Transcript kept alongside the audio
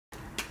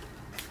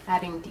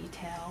adding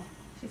detail.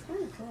 She's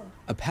kind of cool.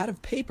 A pad of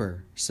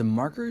paper, some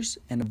markers,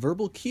 and a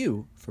verbal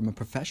cue from a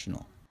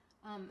professional.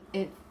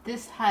 If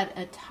this had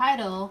a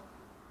title,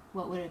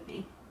 what would it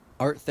be?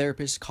 Art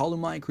therapist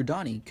Kaalomai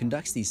Kiera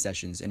conducts these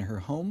sessions in her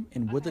home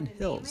in Woodland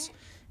Hills.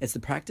 It's the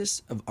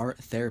practice of art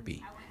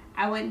therapy.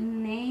 I would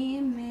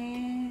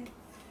name it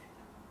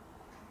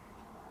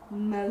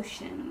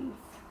Motions.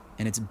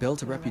 And it's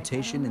built a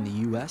reputation in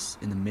the U.S.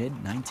 in the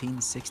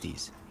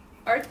mid-1960s.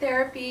 Art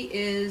therapy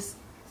is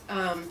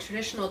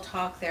traditional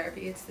talk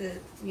therapy. It's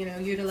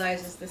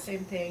utilizes the same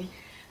thing,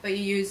 but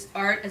you use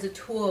art as a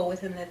tool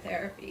within the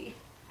therapy.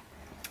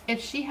 If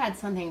she had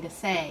something to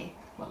say,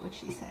 what would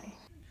she say?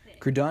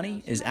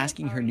 Kiera is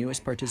asking her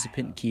newest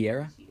participant,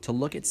 Kiera, to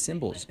look at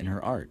symbols in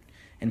her art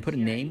and put a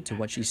name to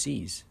what she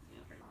sees.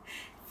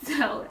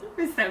 So,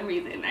 for some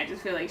reason, I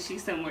just feel like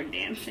she's somewhere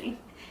dancing.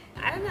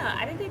 I don't know.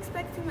 I didn't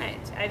expect too much.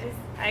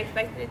 I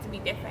expected it to be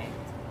different,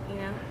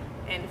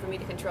 and for me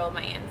to control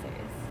my answers.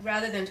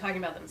 Rather than talking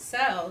about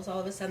themselves, all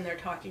of a sudden they're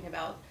talking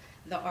about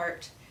the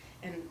art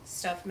and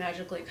stuff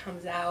magically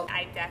comes out.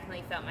 I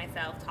definitely felt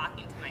myself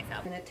talking to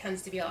myself. And it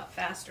tends to be a lot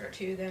faster,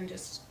 too, than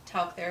just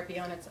talk therapy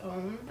on its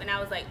own. And I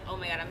was like, oh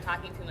my God, I'm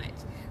talking too much.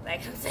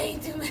 Like, I'm saying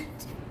too much.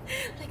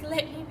 Like,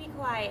 let me be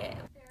quiet.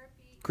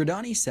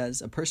 Kiera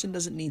says a person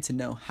doesn't need to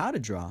know how to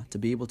draw to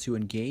be able to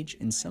engage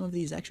in some of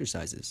these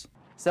exercises.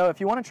 So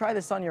if you want to try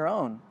this on your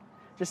own,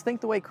 just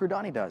think the way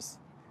Kiera does.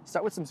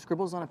 Start with some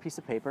scribbles on a piece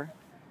of paper,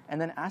 and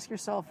then ask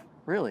yourself,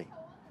 really,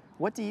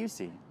 what do you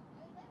see?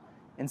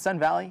 In Sun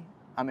Valley,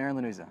 I'm Aaron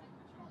Lanuza.